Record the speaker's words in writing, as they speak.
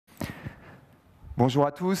Bonjour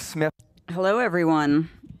à tous. Merci. Hello, everyone.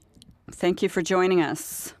 Thank you for joining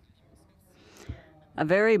us. A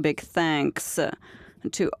very big thanks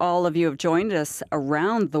to all of you who have joined us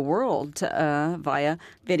around the world via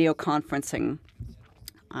video conferencing.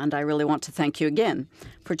 And I really want to thank you again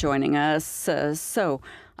for joining us. So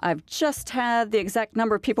I've just had the exact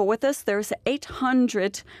number of people with us. There's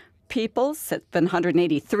 800 people,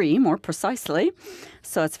 783 more precisely.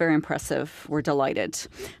 So it's very impressive. We're delighted. So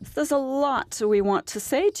there's a lot we want to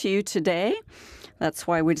say to you today. That's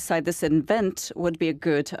why we decided this event would be a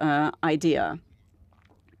good idea.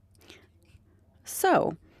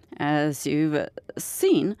 So, as you've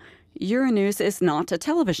seen, Euronews is not a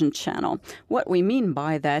television channel. What we mean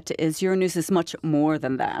by that is Euronews is much more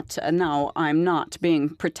than that. Now, I'm not being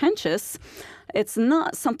pretentious. It's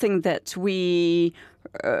not something that we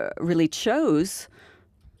really chose.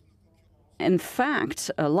 In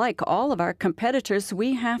fact, like all of our competitors,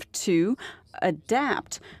 we have to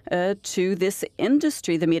adapt to this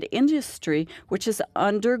industry, the media industry, which is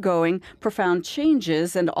undergoing profound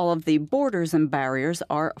changes, and all of the borders and barriers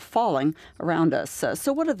are falling around us.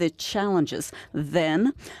 So what are the challenges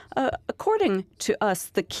then? According to us,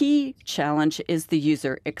 the key challenge is the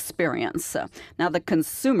user experience. Now, the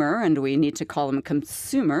consumer, and we need to call them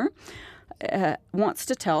consumer, wants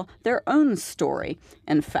to tell their own story.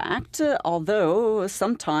 In fact, although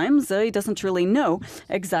sometimes he doesn't really know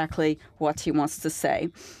exactly what he wants to say.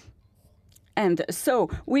 And so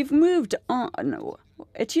we've moved on.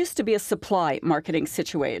 It used to be a supply marketing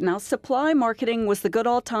situation. Now, supply marketing was the good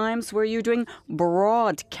old times where you're doing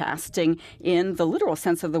broadcasting in the literal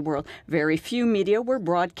sense of the word. Very few media were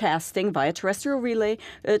broadcasting via terrestrial relay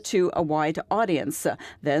to a wide audience.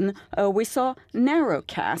 Then we saw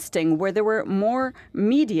narrowcasting, where there were more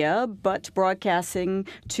media but broadcasting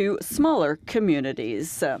to smaller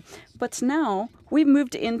communities. But now we've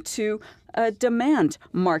moved into demand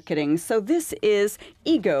marketing. So this is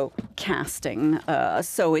ego casting.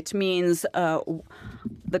 So it means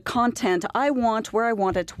the content I want, where I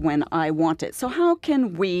want it, when I want it. So how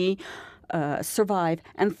can we survive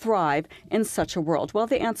and thrive in such a world? Well,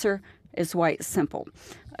 the answer is quite simple.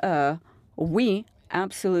 We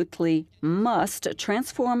absolutely must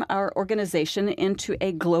transform our organization into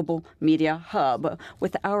a global media hub,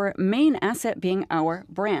 with our main asset being our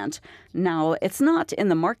brand. Now, it's not in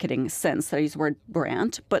the marketing sense that I use the word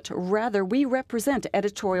brand, but rather we represent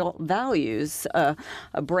editorial values, a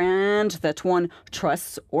brand that one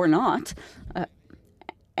trusts or not.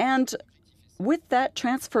 And with that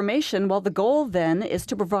transformation, well, the goal then is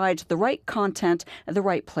to provide the right content at the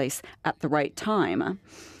right place at the right time.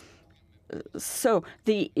 So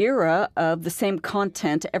the era of the same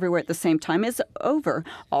content everywhere at the same time is over.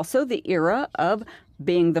 Also, the era of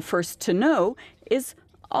being the first to know is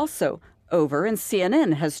also over, and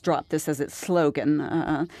CNN has dropped this as its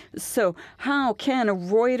slogan. So how can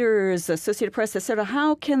Reuters, Associated Press, etc.,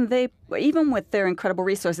 how can they, even with their incredible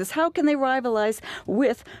resources, how can they rivalize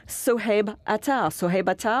with Sohaib Attar? Sohaib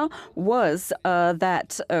Attar was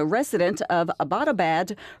that resident of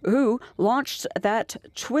Abbottabad who launched that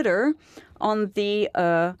Twitter on the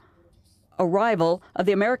arrival of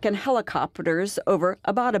the American helicopters over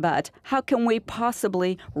Abbottabad. How can we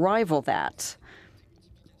possibly rival that?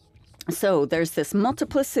 So there's this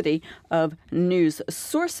multiplicity of news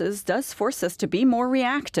sources does force us to be more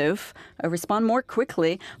reactive, respond more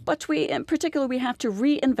quickly, but in particular, we have to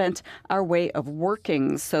reinvent our way of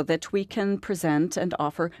working so that we can present and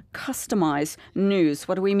offer customized news.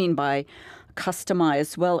 What do we mean by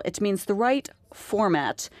customized? Well, it means the right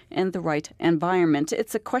format and the right environment.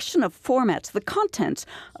 It's a question of format. The content,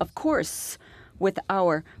 of course, with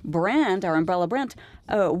our brand, our umbrella brand,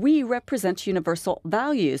 we represent universal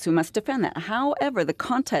values. We must defend that. However, the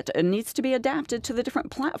content needs to be adapted to the different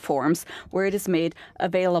platforms where it is made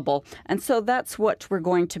available. And so that's what we're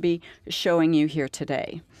going to be showing you here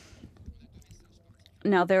today.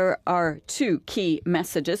 Now, there are two key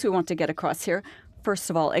messages we want to get across here. First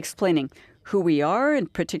of all, explaining who we are, in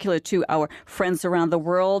particular to our friends around the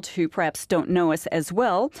world who perhaps don't know us as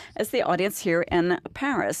well as the audience here in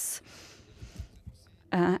Paris.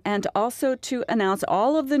 And also to announce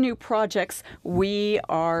all of the new projects we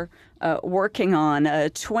are working on.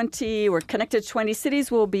 We're connected to 20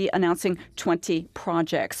 cities. We'll be announcing 20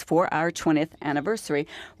 projects for our 20th anniversary.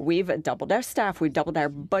 We've doubled our staff, we've doubled our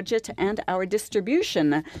budget and our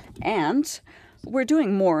distribution. And we're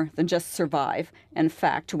doing more than just survive. In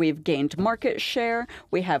fact, we've gained market share.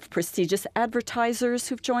 We have prestigious advertisers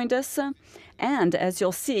who've joined us. And as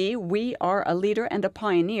you'll see, we are a leader and a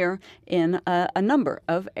pioneer in a number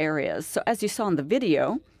of areas. So as you saw in the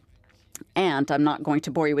video, And I'm not going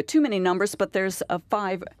to bore you with too many numbers, but there's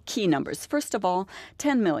 5 key numbers. First of all,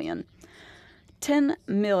 10 million. 10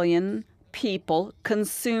 million people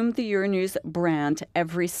consume the Euronews brand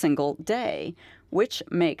every single day, which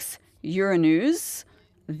makes Euronews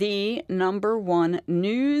the #1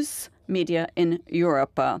 news media in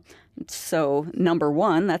Europe. So number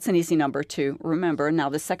 1, that's an easy number to remember. Now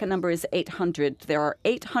the second number is 800. There are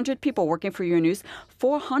 800 people working for Euronews.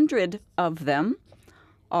 400 of them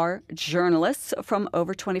are journalists from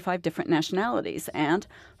over 25 different nationalities. And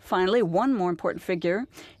finally, one more important figure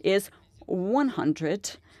is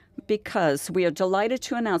 100, because we are delighted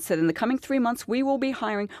to announce that in the coming 3 months, we will be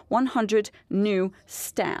hiring 100 new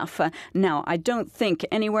staff. Now, I don't think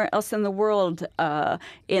anywhere else in the world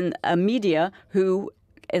in media who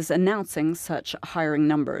is announcing such hiring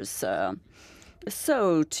numbers.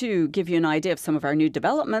 So to give you an idea of some of our new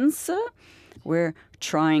developments, we're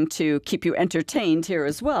trying to keep you entertained here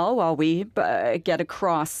as well while we get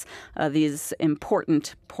across these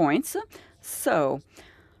important points. So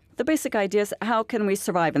the basic idea is, how can we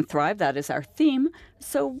survive and thrive? That is our theme.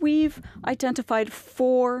 So we've identified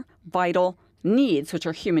 4 vital needs, which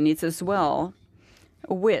are human needs as well,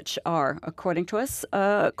 which are, according to us,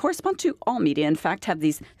 correspond to all media, in fact, have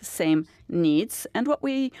these same needs. And what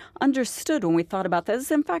we understood when we thought about that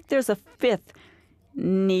is, in fact, there's a 5th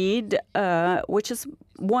need, which is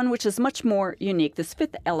one which is much more unique. This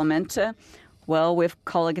 5th element, well, we've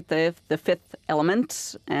called it the 5th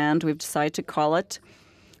element, and we've decided to call it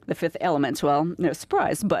the 5th element. Well, no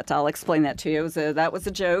surprise, but I'll explain that to you. That was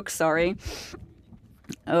a joke, sorry.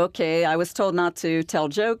 Okay, I was told not to tell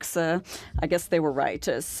jokes. I guess they were right.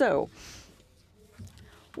 So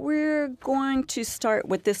we're going to start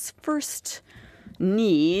with this first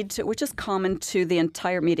need, which is common to the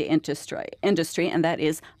entire media industry, and that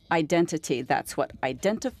is identity. That's what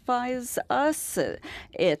identifies us.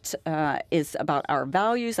 It is about our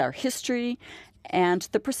values, our history, and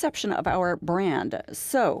the perception of our brand.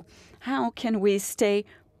 So how can we stay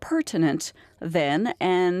pertinent then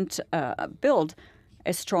and build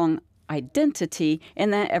a strong identity in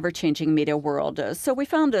that ever-changing media world? So we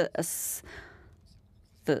found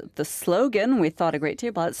the slogan we thought a great deal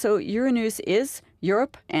about. So Euronews is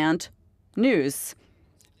Europe and news.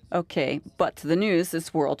 Okay, but the news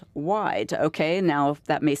is worldwide. Okay, now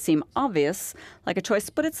that may seem obvious, like a choice,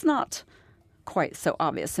 but it's not quite so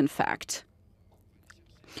obvious, in fact.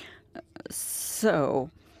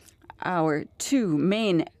 So our 2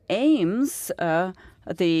 main aims, the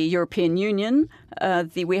European Union,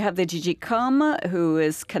 we have the DG Com, who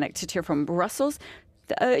is connected here from Brussels.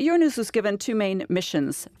 Euronews was given 2 main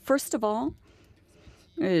missions. First of all,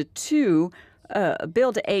 to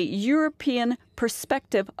build a European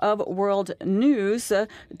perspective of world news,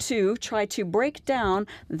 to try to break down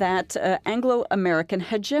that Anglo-American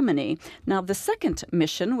hegemony. Now, the second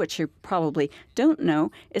mission, which you probably don't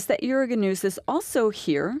know, is that Euronews is also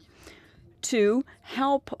here to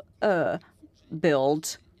help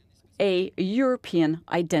build a European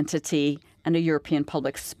identity and a European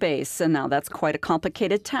public space. And now that's quite a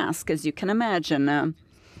complicated task, as you can imagine.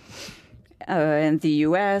 In the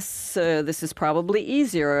U.S., this is probably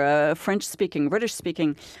easier. French-speaking,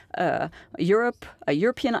 British-speaking, Europe, a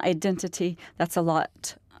European identity, that's a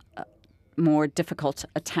lot more difficult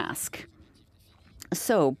a task.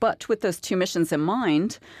 So, but with those 2 missions in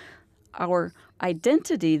mind, our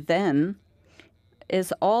identity then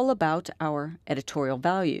is all about our editorial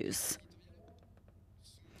values.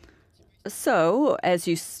 So, as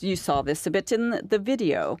you saw this a bit in the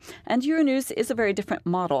video, and Euronews is a very different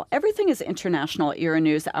model. Everything is international at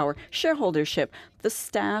Euronews, our shareholdership, the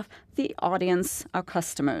staff, the audience, our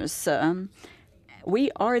customers.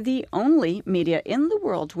 We are the only media in the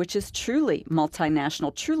world which is truly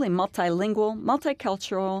multinational, truly multilingual,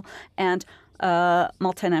 multicultural, and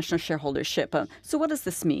multinational shareholdership. So what does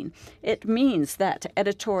this mean? It means that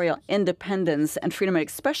editorial independence and freedom of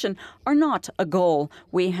expression are not a goal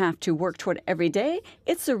we have to work toward every day.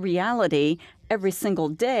 It's a reality every single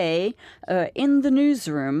day in the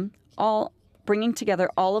newsroom, all bringing together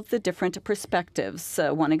all of the different perspectives.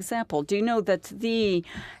 One example, do you know that the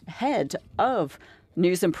head of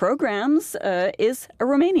News and Programs is a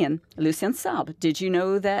Romanian, Lucian Saab? Did you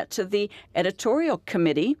know that the editorial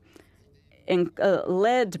committee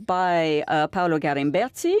led by Paolo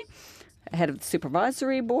Garimberti, head of the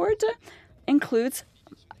supervisory board, includes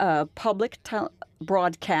public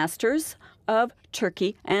broadcasters of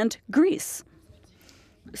Turkey and Greece.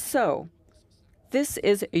 So this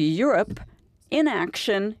is Europe in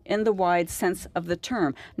action in the wide sense of the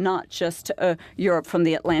term, not just Europe from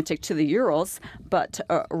the Atlantic to the Urals, but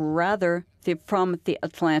rather from the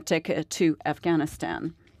Atlantic to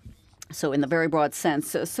Afghanistan. So in the very broad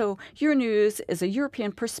sense. So Euronews is a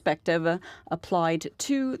European perspective applied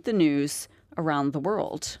to the news around the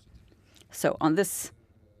world. So on this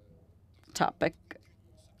topic,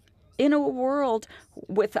 in a world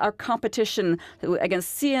with our competition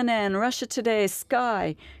against CNN, Russia Today,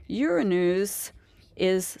 Sky, Euronews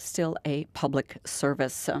is still a public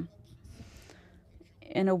service.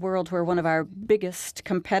 In a world where one of our biggest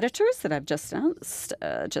competitors that I've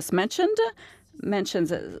just mentioned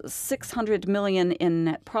mentions 600 million in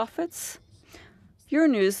net profits,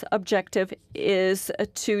 Euronews' objective is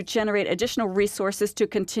to generate additional resources to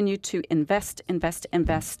continue to invest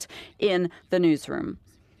in the newsroom.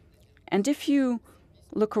 And if you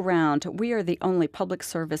look around, we are the only public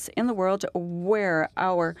service in the world where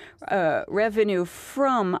our revenue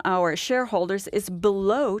from our shareholders is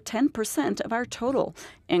below 10% of our total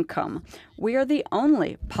income. We are the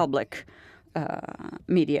only public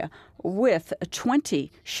media with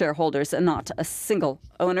 20 shareholders and not a single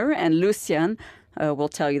owner. And Lucien will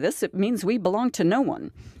tell you this. It means we belong to no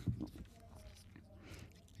one.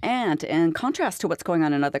 And in contrast to what's going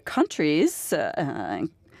on in other countries,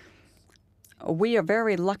 we are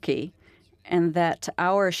very lucky in that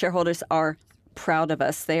our shareholders are proud of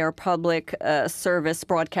us. They are public service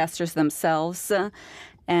broadcasters themselves,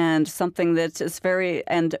 and something that is very,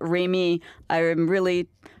 and Remy, I am really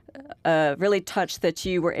touched that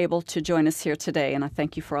you were able to join us here today, and I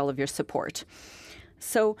thank you for all of your support.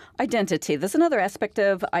 So identity. There's another aspect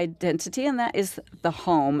of identity, and that is the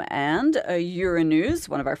home. And Euronews,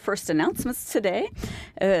 one of our first announcements today,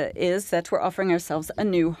 is that we're offering ourselves a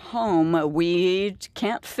new home. We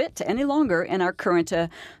can't fit any longer in our current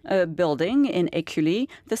building in Écully,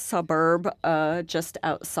 the suburb just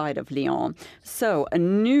outside of Lyon. So a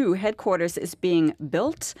new headquarters is being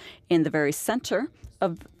built in the very center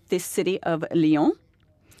of the city of Lyon.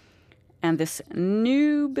 And this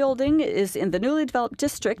new building is in the newly developed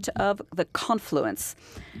district of the Confluence.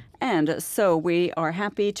 And so we are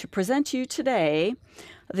happy to present you today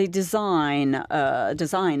the design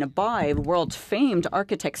by world-famed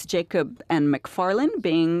architects Jacob and McFarlane,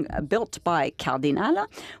 being built by Cardinal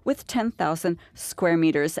with 10,000 square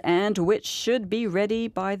meters, and which should be ready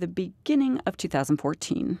by the beginning of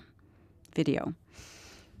 2014. Video.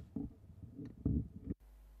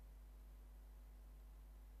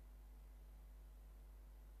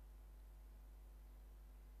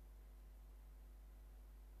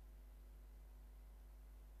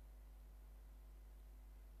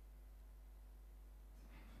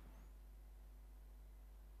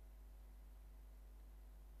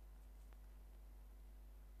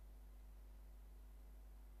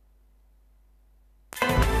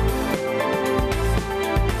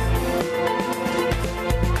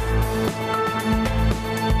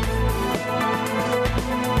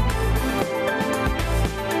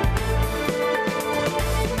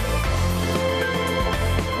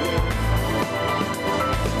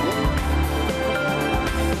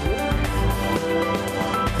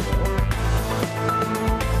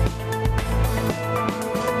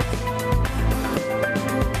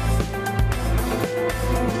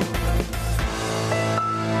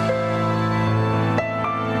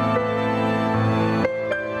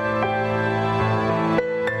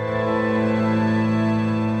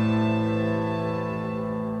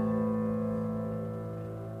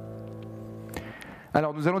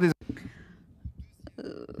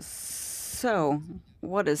 So,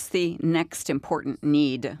 what is the next important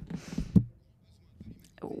need,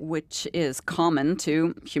 which is common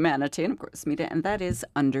to humanity and, of course, media, and that is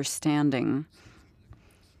understanding.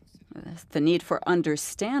 The need for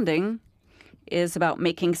understanding is about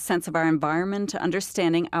making sense of our environment,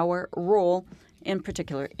 understanding our role, in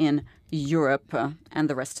particular in Europe and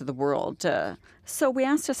the rest of the world. So we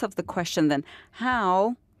asked ourselves the question then,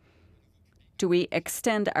 how do we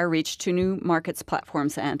extend our reach to new markets,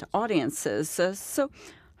 platforms, and audiences? So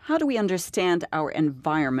how do we understand our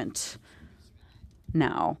environment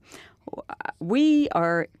now? We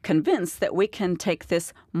are convinced that we can take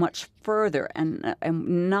this much further and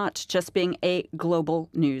not just being a global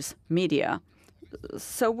news media.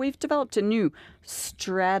 So we've developed a new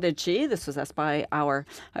strategy. This was asked by our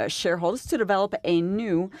shareholders to develop a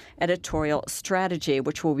new editorial strategy,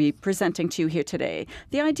 which we'll be presenting to you here today.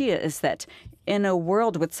 The idea is that in a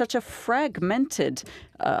world with such a fragmented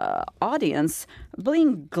audience,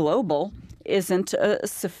 being global isn't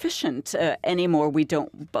sufficient anymore. We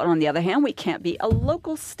don't. But on the other hand, we can't be a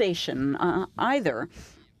local station either.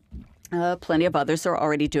 Plenty of others are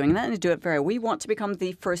already doing that, and they do it very well. We want to become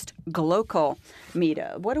the first glocal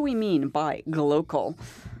media. What do we mean by glocal?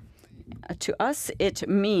 To us, it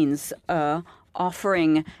means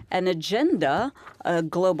offering an agenda a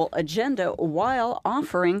global agenda while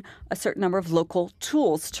offering a certain number of local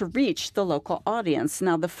tools to reach the local audience.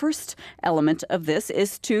 Now, the first element of this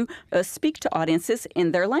is to speak to audiences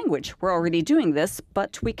in their language. We're already doing this,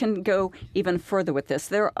 but we can go even further with this.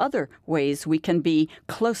 There are other ways we can be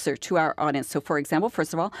closer to our audience. So, for example,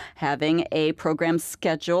 first of all, having a program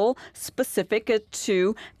schedule specific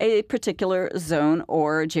to a particular zone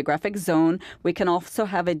or geographic zone. We can also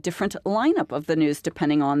have a different lineup of the news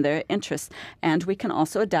depending on their interests. And we can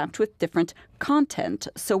also adapt with different content.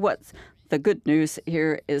 So what's the good news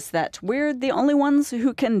here is that we're the only ones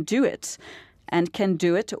who can do it, and can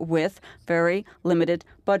do it with very limited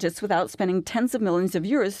budgets without spending tens of millions of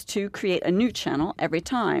euros to create a new channel every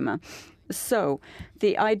time. So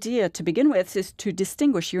the idea to begin with is to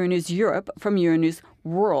distinguish Euronews Europe from Euronews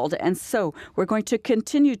World. And so we're going to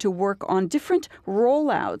continue to work on different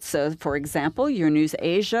rollouts. For example, Euronews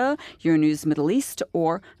Asia, Euronews Middle East,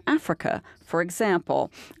 or Africa, for example.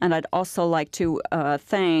 And I'd also like to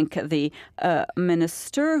thank the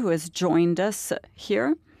minister who has joined us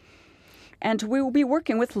here. And we will be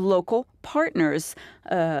working with local partners.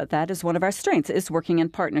 That is one of our strengths, is working in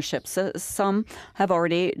partnerships. Some have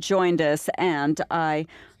already joined us, and I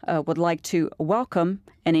would like to welcome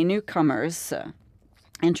any newcomers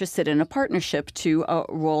interested in a partnership to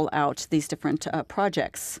roll out these different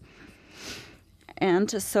projects. And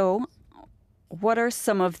so what are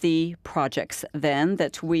some of the projects then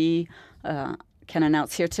that we can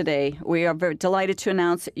announce here today? We are very delighted to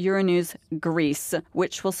announce Euronews Greece,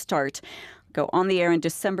 which will go on the air in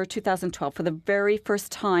December 2012 for the very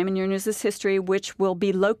first time in Euronews' history, which will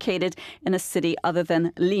be located in a city other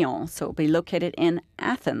than Lyon. So it will be located in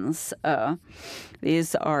Athens.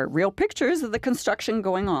 These are real pictures of the construction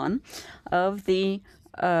going on of the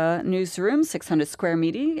newsroom, 600 square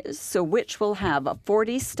meters, so which will have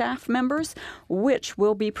 40 staff members, which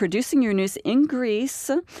will be producing your news in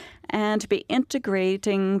Greece and be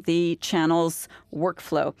integrating the channel's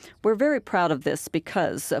workflow. We're very proud of this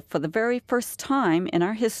because for the very first time in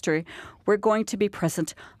our history, we're going to be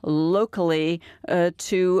present locally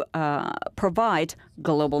to provide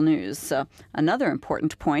global news. Another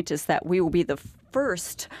important point is that we will be the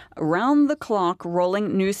first round-the-clock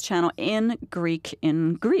rolling news channel in Greek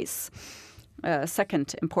in Greece.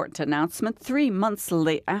 Second important announcement, 3 months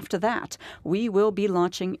after that, we will be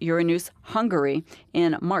launching Euronews Hungary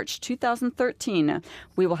in March 2013.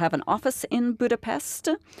 We will have an office in Budapest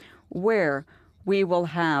where we will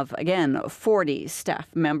have, again, 40 staff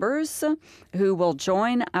members who will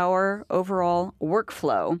join our overall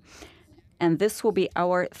workflow. And this will be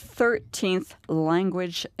our 13th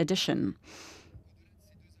language edition.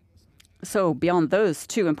 So beyond those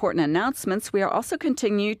two important announcements, we are also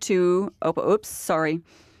continue to... oops, sorry.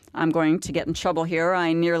 I'm going to get in trouble here.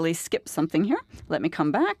 I nearly skipped something here. Let me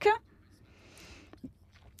come back.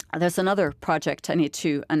 There's another project I need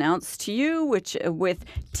to announce to you, which with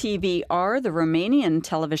TVR, the Romanian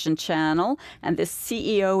television channel, and the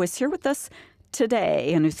CEO is here with us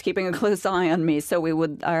today and who's keeping a close eye on me. So we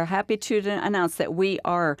are happy to announce that we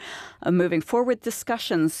are moving forward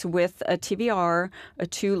discussions with TVR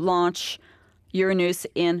to launch Euronews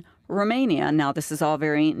in Romania. Now, this is all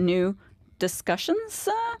very new discussions,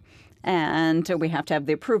 and we have to have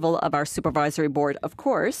the approval of our supervisory board, of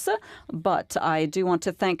course. But I do want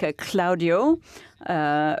to thank Claudio,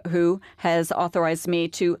 who has authorized me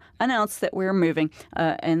to announce that we're moving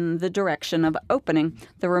in the direction of opening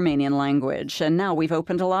the Romanian language. And now we've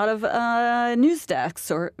opened a lot of news desks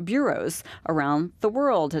or bureaus around the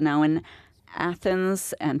world, and now in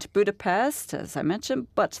Athens and Budapest, as I mentioned,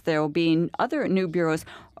 but there will be other new bureaus,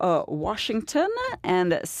 Washington,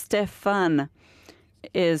 and Stefan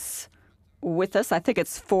is with us. I think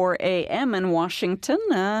it's 4 a.m. in Washington.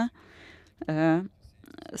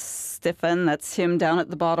 Stefan, that's him down at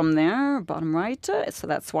the bottom there, bottom right. So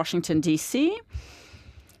that's Washington, D.C.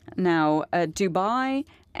 Now, Dubai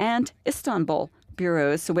and Istanbul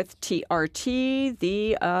bureaus with TRT,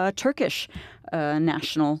 the Turkish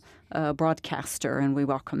national broadcaster, and we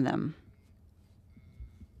welcome them.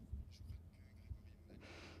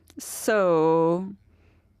 So,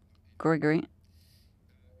 Gregory.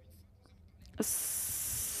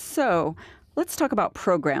 So, let's talk about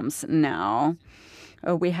programs now.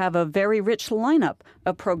 We have a very rich lineup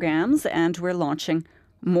of programs, and we're launching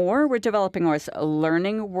more. We're developing our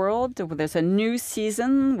Learning World. There's a new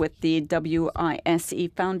season with the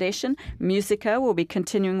WISE Foundation. Musica will be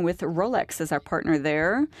continuing with Rolex as our partner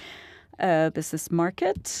there. Business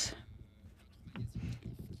Market.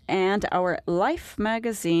 And our Life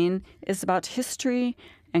magazine is about history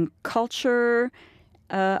and culture,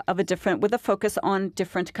 with a focus on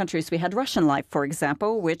different countries. We had Russian Life, for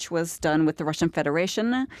example, which was done with the Russian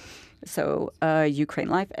Federation, so Ukraine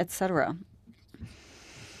Life, etc.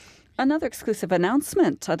 Another exclusive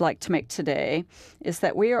announcement I'd like to make today is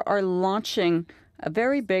that we are launching a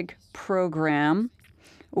very big program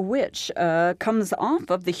which comes off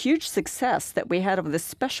of the huge success that we had of this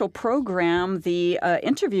special program, the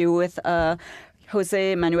interview with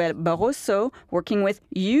Jose Manuel Barroso, working with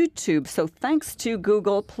YouTube. So thanks to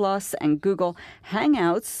Google Plus and Google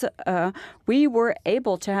Hangouts, we were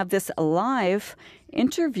able to have this live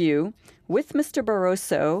interview with Mr.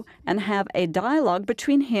 Barroso and have a dialogue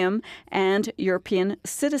between him and European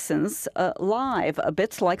citizens live, a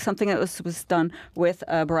bit like something that was done with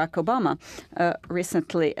Barack Obama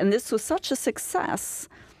recently. And this was such a success,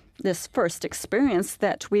 this first experience,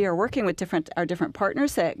 that we are working with our different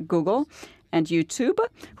partners at Google and YouTube,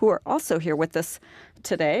 who are also here with us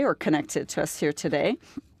today or connected to us here today.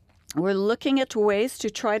 We're looking at ways to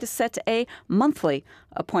try to set a monthly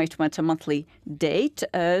appointment, a monthly date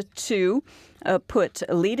to put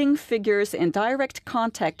leading figures in direct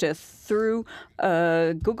contact through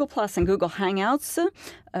Google Plus and Google Hangouts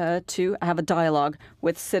to have a dialogue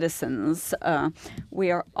with citizens.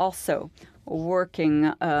 We are also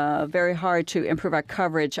working very hard to improve our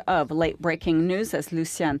coverage of late-breaking news. As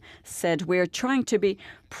Lucien said, we're trying to be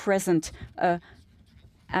present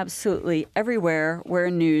absolutely everywhere where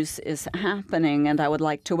news is happening. And I would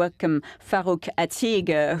like to welcome Farouk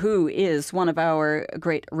Atig, who is one of our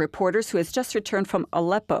great reporters who has just returned from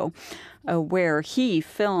Aleppo, where he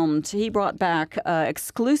brought back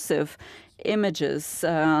exclusive images.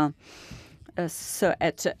 So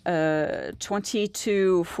at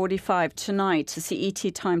 22:45 tonight,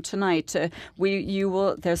 CET time tonight,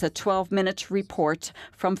 there's a 12-minute report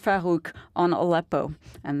from Farouk on Aleppo,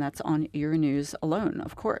 and that's on Euronews alone,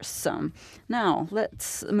 of course. Now,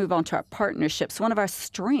 let's move on to our partnerships. One of our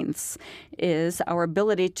strengths is our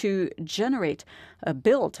ability to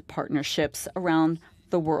build partnerships around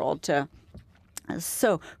the world.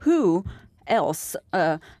 So who else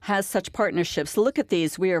has such partnerships? Look at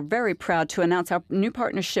these. We are very proud to announce our new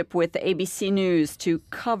partnership with ABC News to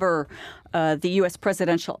cover the U.S.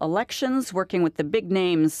 presidential elections, working with the big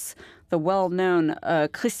names, the well-known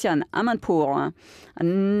Christiane Amanpour.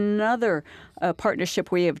 Another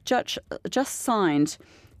partnership we have just signed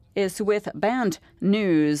is with Band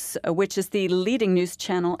News, which is the leading news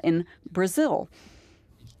channel in Brazil.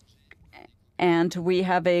 And we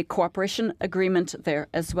have a cooperation agreement there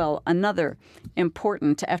as well. Another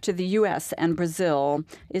important, after the U.S. and Brazil,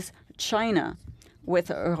 is China,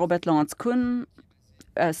 with Robert Lawrence Kuhn,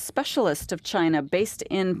 a specialist of China based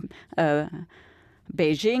in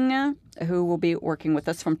Beijing, who will be working with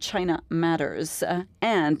us from China Matters.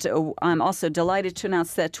 And I'm also delighted to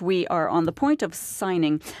announce that we are on the point of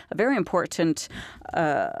signing a very important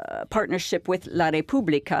partnership with La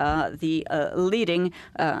Repubblica, the leading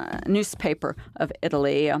newspaper of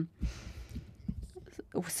Italy.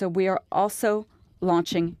 So we are also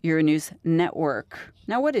launching Euronews Network.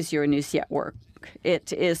 Now, what is Euronews Network?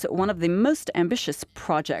 It is one of the most ambitious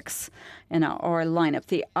projects in our lineup.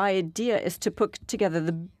 The idea is to put together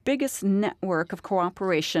the biggest network of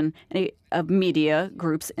cooperation of media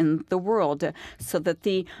groups in the world so that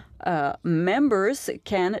the members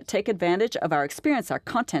can take advantage of our experience, our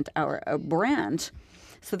content, our brand.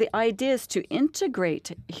 So the idea is to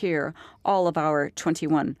integrate here all of our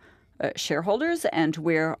 21 shareholders, and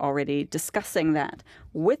we're already discussing that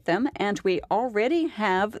with them. And we already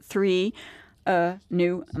have 3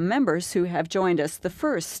 new members who have joined us. The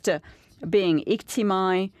first being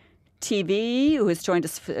Iktimai TV, who has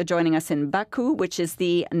joining us in Baku, which is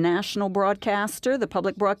the national broadcaster, the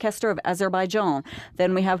public broadcaster of Azerbaijan.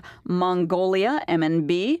 Then we have Mongolia,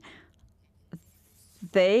 MNB.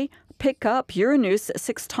 They pick up Euronews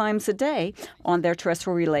 6 times a day on their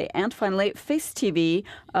terrestrial relay. And finally, Face TV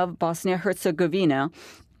of Bosnia-Herzegovina,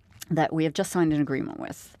 that we have just signed an agreement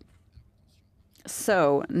with.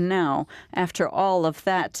 So now, after all of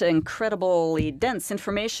that incredibly dense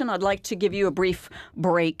information, I'd like to give you a brief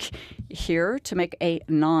break here to make a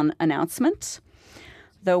non-announcement.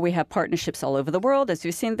 Though we have partnerships all over the world, as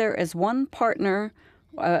you've seen, there is one partner,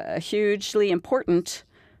 a hugely important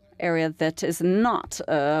area that is not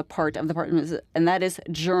part of the partners, and that is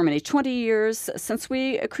Germany. 20 years since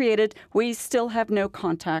we created, we still have no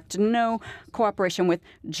contact, no cooperation with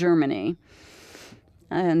Germany.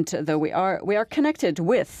 And though we are connected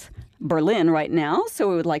with Berlin right now, so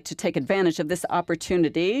we would like to take advantage of this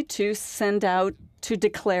opportunity to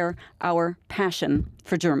declare our passion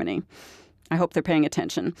for Germany. I hope they're paying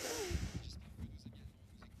attention.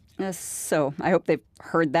 So I hope they've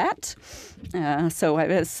heard that.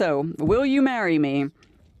 So will you marry me?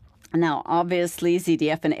 Now, obviously,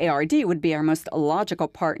 ZDF and ARD would be our most logical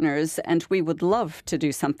partners, and we would love to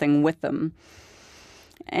do something with them.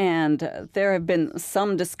 And there have been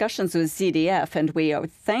some discussions with ZDF, and we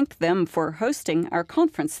thank them for hosting our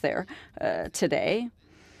conference there today.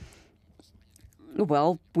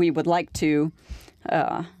 Well, we would like to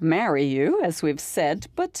marry you, as we've said,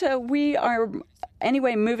 but we are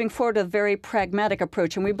anyway moving forward with a very pragmatic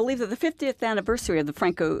approach, and we believe that the 50th anniversary of the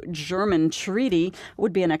Franco-German Treaty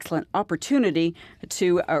would be an excellent opportunity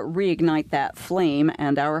to reignite that flame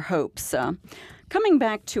and our hopes. Coming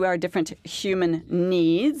back to our different human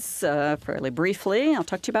needs, fairly briefly, I'll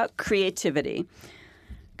talk to you about creativity.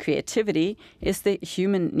 Creativity is the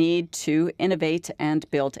human need to innovate and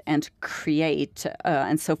build and create.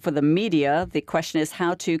 And so for the media, the question is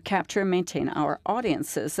how to capture and maintain our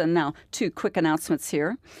audiences. And now, two quick announcements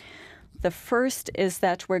here. The first is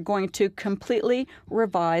that we're going to completely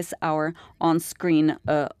revise our on-screen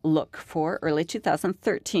look for early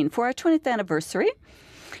 2013. For our 20th anniversary,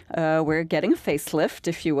 we're getting a facelift,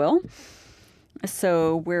 if you will.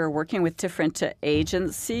 So we're working with different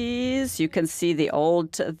agencies. You can see these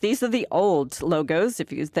are the old logos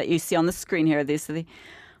that you see on the screen here.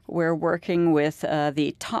 We're working with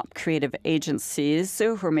the top creative agencies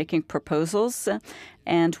who are making proposals,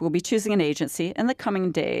 and we'll be choosing an agency in the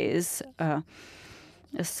coming days.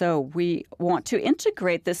 So we want to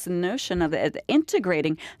integrate this notion of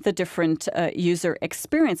integrating the different user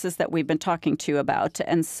experiences that we've been talking to you about.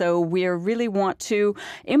 And so we really want to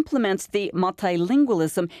implement the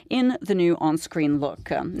multilingualism in the new on-screen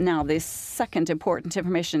look. Now, the second important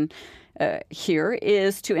information here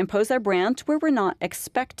is to impose our brand where we're not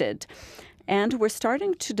expected. And we're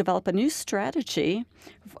starting to develop a new strategy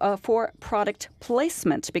for product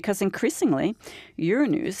placement because increasingly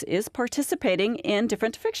Euronews is participating in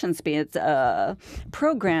different fictions, be it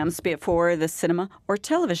programs, be it for the cinema or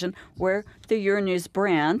television, where the Euronews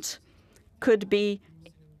brand could be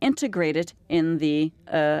integrated in the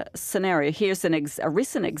scenario. Here's a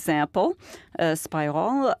recent example,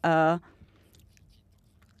 Spiral,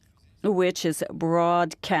 which is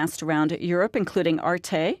broadcast around Europe, including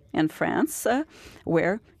Arte in France,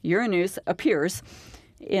 where Euronews appears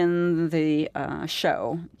in the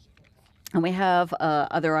show. And we have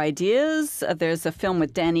other ideas. There's a film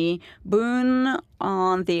with Danny Boone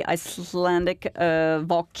on the Icelandic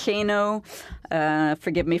volcano.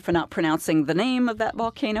 Forgive me for not pronouncing the name of that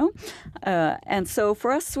volcano. And so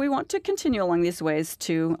for us, we want to continue along these ways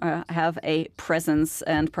to have a presence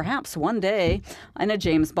and perhaps one day in a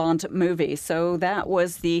James Bond movie. So that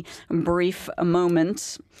was the brief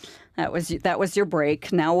moment. That was your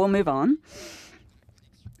break. Now we'll move on.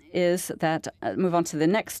 Move on to the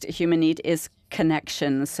next human need is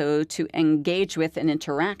connection. So to engage with and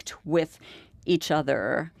interact with each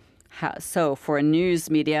other. So for a news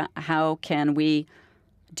media, how can we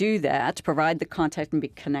do that, provide the content and be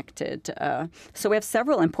connected? So we have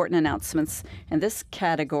several important announcements in this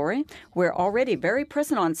category. We're already very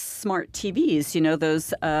present on smart TVs, you know,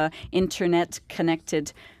 those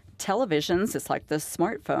internet-connected televisions. It's like the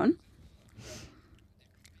smartphone.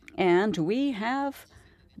 And we have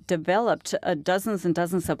developed dozens and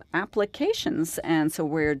dozens of applications. And so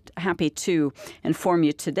we're happy to inform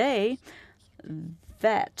you today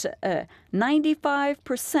that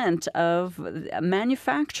 95% of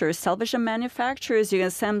manufacturers, television manufacturers, you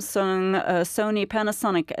got Samsung, Sony,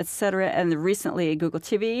 Panasonic, etc., and recently Google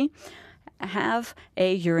TV, have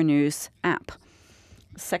a Euronews app.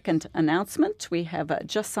 Second announcement, we have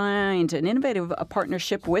just signed an innovative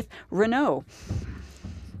partnership with Renault,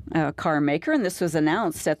 car maker, and this was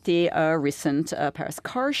announced at the recent Paris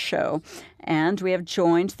Car Show. And we have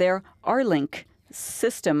joined their R-Link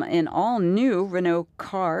system in all new Renault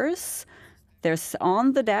cars. There's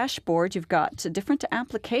on the dashboard, you've got different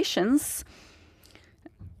applications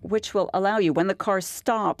which will allow you, when the car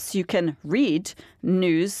stops, you can read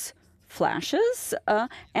news flashes.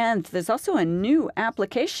 And there's also a new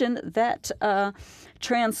application that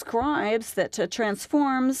transcribes, that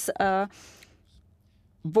transforms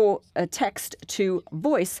text to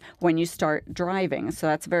voice when you start driving. So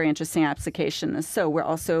that's a very interesting application. So we're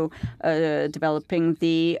also developing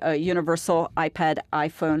the universal iPad,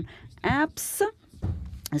 iPhone apps.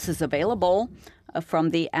 This is available from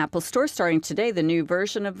the Apple Store starting today, the new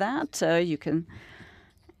version of that.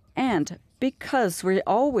 And because we're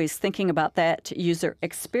always thinking about that user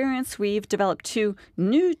experience, we've developed two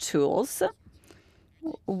new tools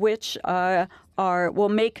which are will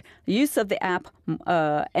make use of the app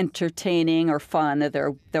entertaining or fun.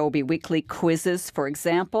 There will be weekly quizzes, for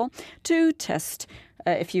example, to test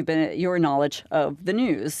if you've been your knowledge of the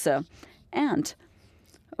news. And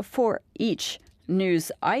for each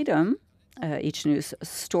news item, each news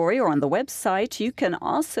story, or on the website, you can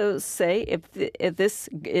also say if this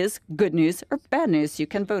is good news or bad news. You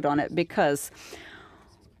can vote on it because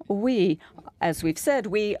we, as we've said,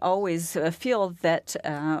 we always feel that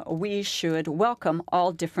we should welcome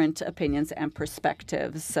all different opinions and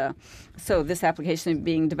perspectives. So this application is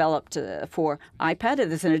being developed for iPad.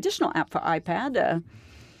 There's an additional app for iPad.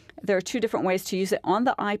 There are two different ways to use it on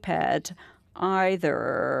the iPad,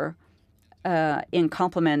 either in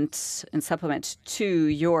supplement to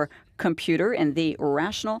your computer in the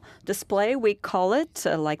rational display, we call it,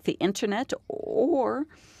 like the internet, or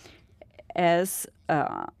as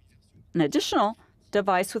an additional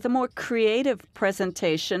device with a more creative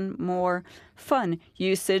presentation, more fun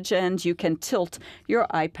usage, and you can tilt your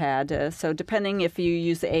iPad. So depending if you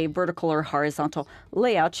use a vertical or horizontal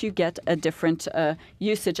layout, you get a different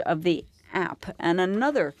usage of the app. And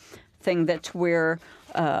another thing that we're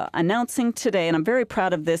announcing today, and I'm very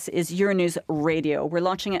proud of this, is Euronews Radio. We're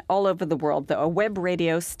launching it all over the world, a web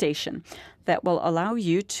radio station that will allow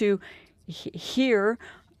you to hear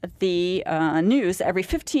the news every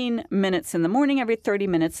 15 minutes in the morning, every 30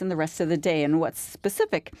 minutes in the rest of the day. And what's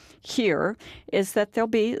specific here is that there'll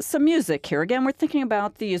be some music here. Again, we're thinking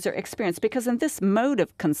about the user experience because in this mode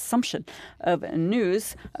of consumption of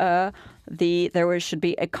news, there should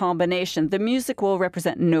be a combination. The music will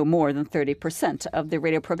represent no more than 30% of the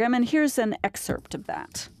radio program. And here's an excerpt of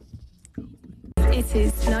that. It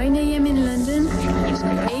is 9 a.m. in London,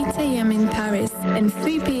 8 a.m. in Paris, and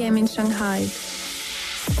 3 p.m. in Shanghai.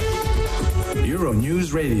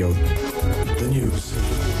 Euronews Radio, the news.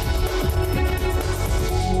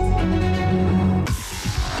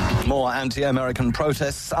 More anti-American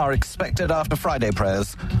protests are expected after Friday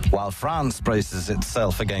prayers, while France braces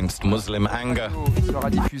itself against Muslim anger.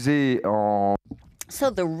 So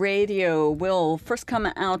the radio will first come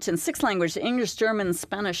out in 6 languages: English, German,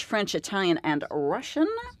 Spanish, French, Italian, and Russian.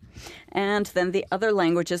 And then the other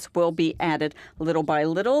languages will be added little by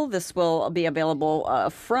little. This will be available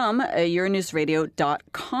from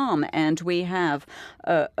euronewsradio.com. And we have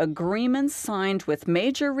agreements signed with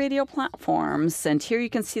major radio platforms. And here you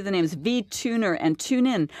can see the names VTuner and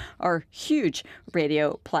TuneIn are huge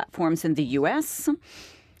radio platforms in the U.S.,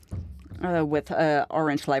 with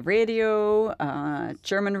Orange Live Radio,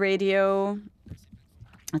 German Radio,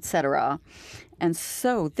 etc. And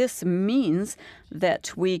so this means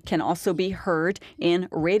that we can also be heard in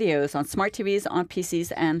radios, on smart TVs, on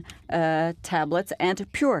PCs and tablets,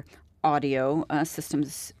 and pure audio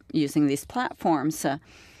systems using these platforms.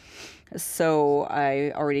 So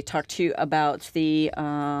I already talked to you about the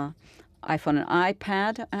iPhone and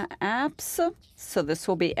iPad apps. So this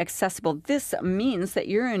will be accessible. This means that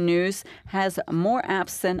Euronews has more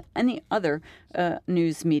apps than any other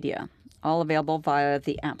news media, all available via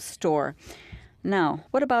the App Store. Now,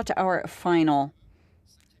 what about our final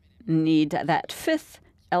need, that fifth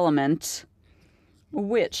element,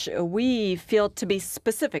 which we feel to be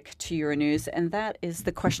specific to Euronews, and that is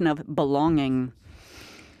the question of belonging.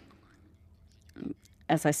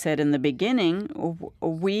 As I said in the beginning,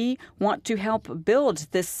 we want to help build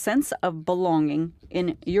this sense of belonging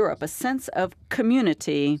in Europe, a sense of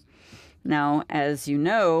community. Now, as you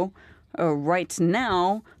know, right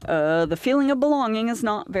now, the feeling of belonging is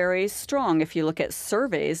not very strong. If you look at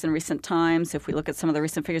surveys in recent times, if we look at some of the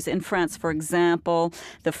recent figures in France, for example,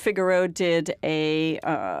 the Figaro did a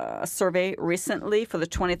survey recently for the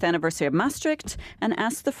 20th anniversary of Maastricht and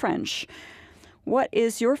asked the French, what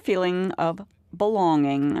is your feeling of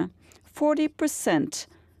belonging? 40%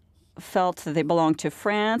 felt that they belonged to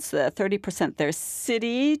France, 30% their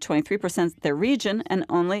city, 23% their region, and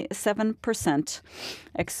only 7%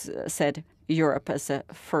 said Europe as a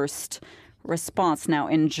first response. Now,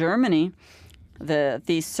 in Germany,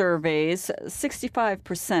 these surveys,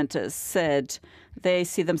 65% said they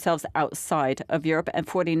see themselves outside of Europe, and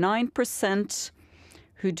 49%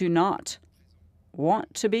 who do not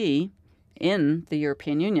want to be in the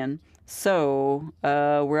European Union. So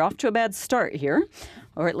we're off to a bad start here,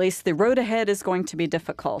 or at least the road ahead is going to be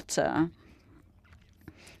difficult.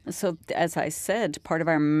 So, as I said, part of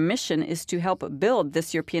our mission is to help build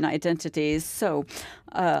this European identity. So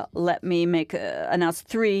let me announce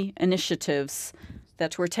 3 initiatives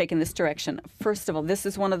that we're taking this direction. First of all, this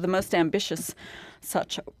is one of the most ambitious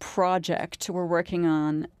such project we're working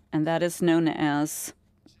on, and that is known as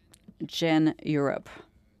Gen Europe.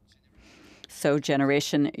 So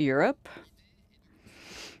Generation Europe.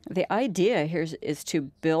 The idea here is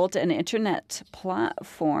to build an internet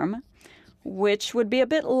platform which would be a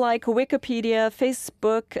bit like Wikipedia,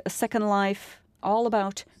 Facebook, Second Life, all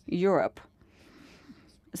about Europe.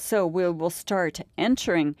 So we will start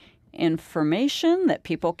entering information that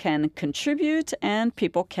people can contribute and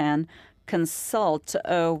people can consult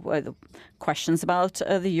questions about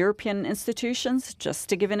the European institutions, just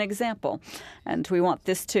to give an example. And we want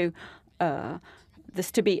this to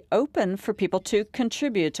be open for people to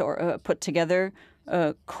contribute or put together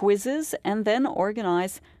quizzes and then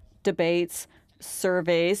organize debates,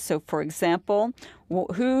 surveys. So, for example,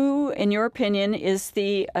 who, in your opinion, is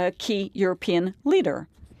the key European leader?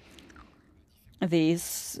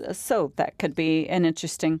 So that could be an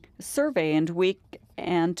interesting survey, and we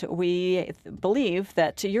believe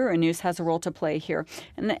that Euronews has a role to play here,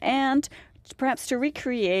 and perhaps to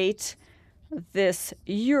recreate this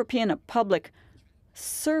European public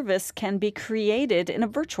service can be created in a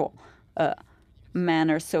virtual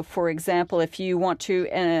manner. So, for example, if you want to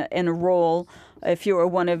enroll, if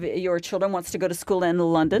one of your children wants to go to school in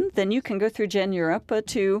London, then you can go through Gen Europe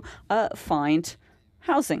to find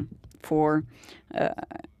housing for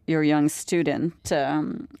your young student.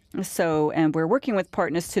 And we're working with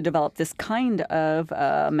partners to develop this kind of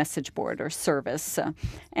message board or service.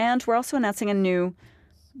 And we're also announcing a new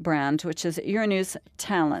brand, which is Euronews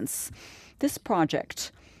Talents. This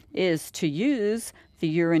project is to use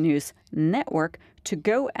the Euronews network to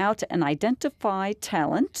go out and identify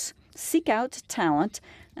talent, seek out talent,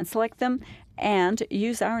 and select them, and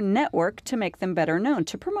use our network to make them better known,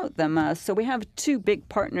 to promote them. So we have two big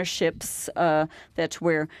partnerships that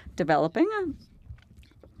we're developing.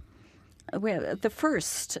 The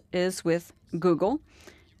first is with Google,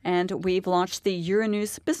 and we've launched the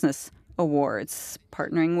Euronews Business Awards,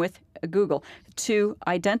 partnering with Google to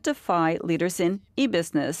identify leaders in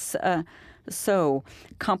e-business. So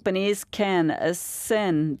companies can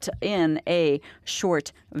send in a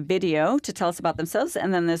short video to tell us about themselves,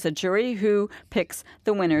 and then there's a jury who picks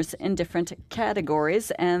the winners in different categories,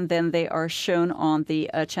 and then they are shown on the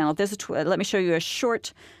channel. There's let me show you a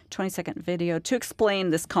short 20-second video to explain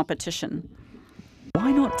this competition.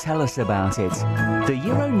 Why not tell us about it? The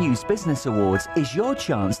Euronews Business Awards is your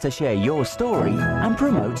chance to share your story and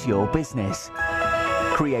promote your business.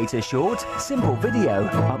 Create a short, simple video,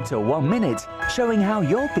 up to 1 minute, showing how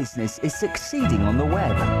your business is succeeding on the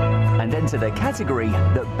web, and enter the category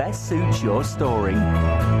that best suits your story.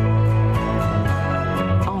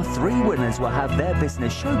 Our 3 winners will have their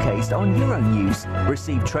business showcased on Euronews,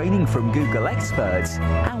 receive training from Google experts,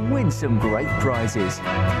 and win some great prizes.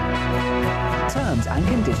 Terms and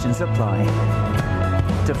conditions apply.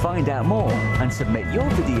 To find out more and submit your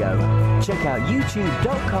video, check out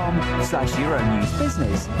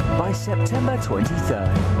youtube.com/EuronewsBusiness by September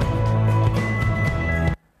 23rd.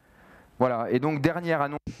 Voilà, et donc dernière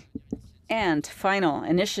annonce. And final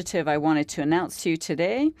initiative I wanted to announce to you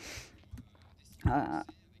today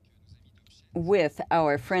with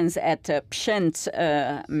our friends at Pshent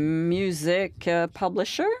Music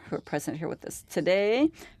Publisher, who are present here with us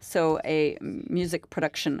today. So a music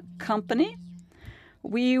production company.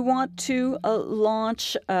 We want to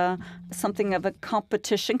launch something of a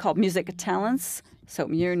competition called Music Talents, so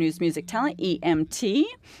Euronews Music Talent, EMT,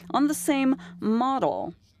 on the same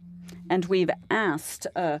model. And we've asked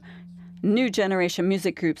new generation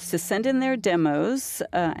music groups to send in their demos,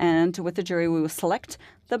 and with the jury we will select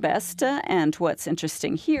the best. And what's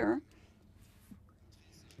interesting here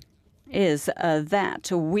is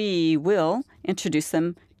that we will introduce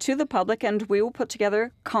them to the public, and we will put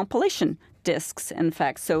together compilation discs, in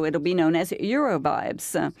fact. So it'll be known as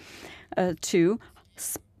Eurovibes to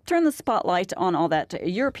turn the spotlight on all that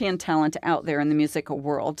European talent out there in the music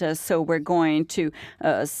world. So we're going to,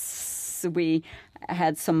 we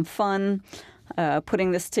had some fun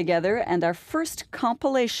putting this together, and our first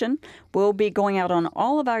compilation will be going out on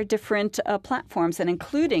all of our different platforms, and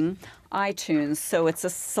including iTunes. So it's a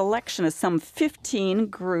selection of some 15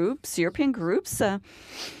 groups, European groups.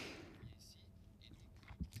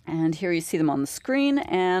 And here you see them on the screen,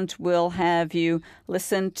 and we'll have you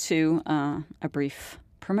listen to a brief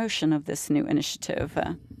promotion of this new initiative.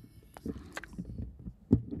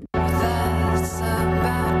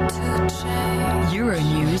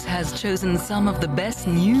 Euronews has chosen some of the best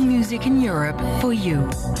new music in Europe for you.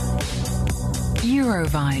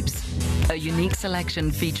 Eurovibes, a unique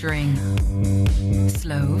selection featuring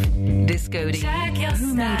Slove, Discody,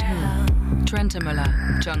 Who Made Who,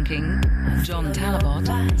 Trentemøller, Chunking, John Talabot,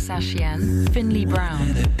 Sashian, Finley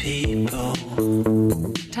Brown,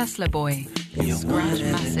 Tesla Boy, Scratch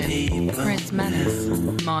Massive, Chris Menace,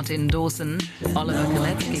 Martin Dawson, Oliver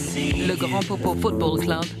Koletsky, Le Grand Popo Football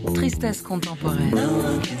Club, Tristesse Contemporaine.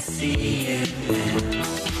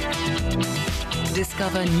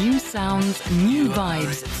 Discover new sounds, new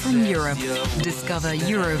vibes from Europe. Discover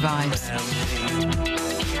Euro Vibes.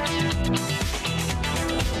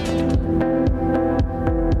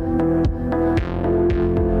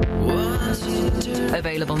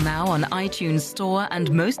 Available now on iTunes Store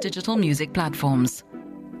and most digital music platforms.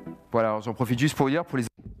 Voilà, alors j'en profite juste pour dire, pour les...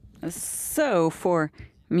 So, for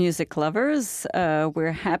music lovers,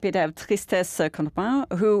 we're happy to have Tristesse Contemporaine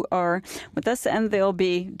who are with us, and they'll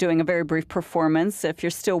be doing a very brief performance if you're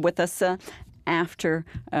still with us after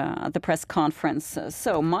the press conference.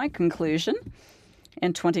 So, my conclusion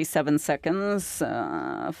in 27 seconds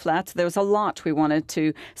flat. There was a lot we wanted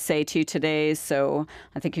to say to you today, so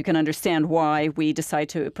I think you can understand why we decided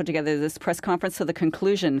to put together this press conference. So the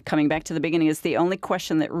conclusion, coming back to the beginning, is the only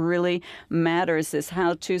question that really matters is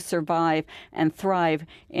how to survive and thrive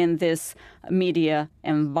in this media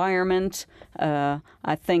environment.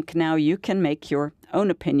 I think now you can make your own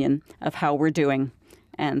opinion of how we're doing.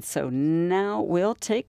 And so now we'll take